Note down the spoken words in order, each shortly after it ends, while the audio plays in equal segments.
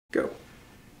Go.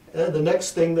 And the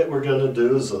next thing that we're going to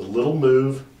do is a little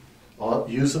move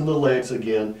using the legs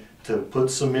again to put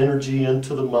some energy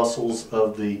into the muscles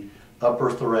of the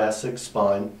upper thoracic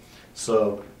spine.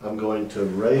 So I'm going to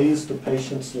raise the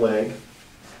patient's leg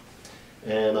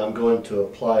and I'm going to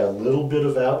apply a little bit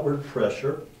of outward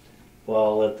pressure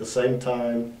while at the same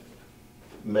time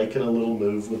making a little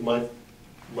move with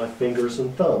my fingers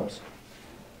and thumbs.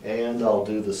 And I'll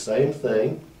do the same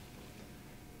thing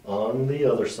on the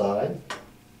other side.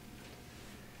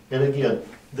 And again,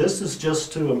 this is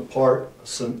just to impart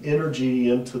some energy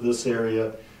into this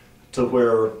area to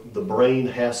where the brain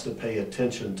has to pay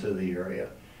attention to the area.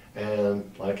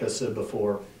 And like I said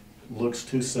before, looks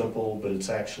too simple, but it's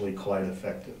actually quite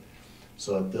effective.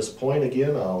 So at this point,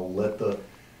 again, I'll let the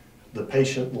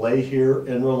patient lay here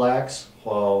and relax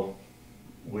while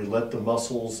we let the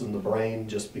muscles in the brain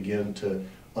just begin to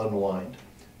unwind.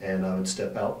 And I would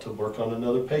step out to work on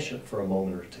another patient for a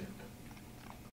moment or two.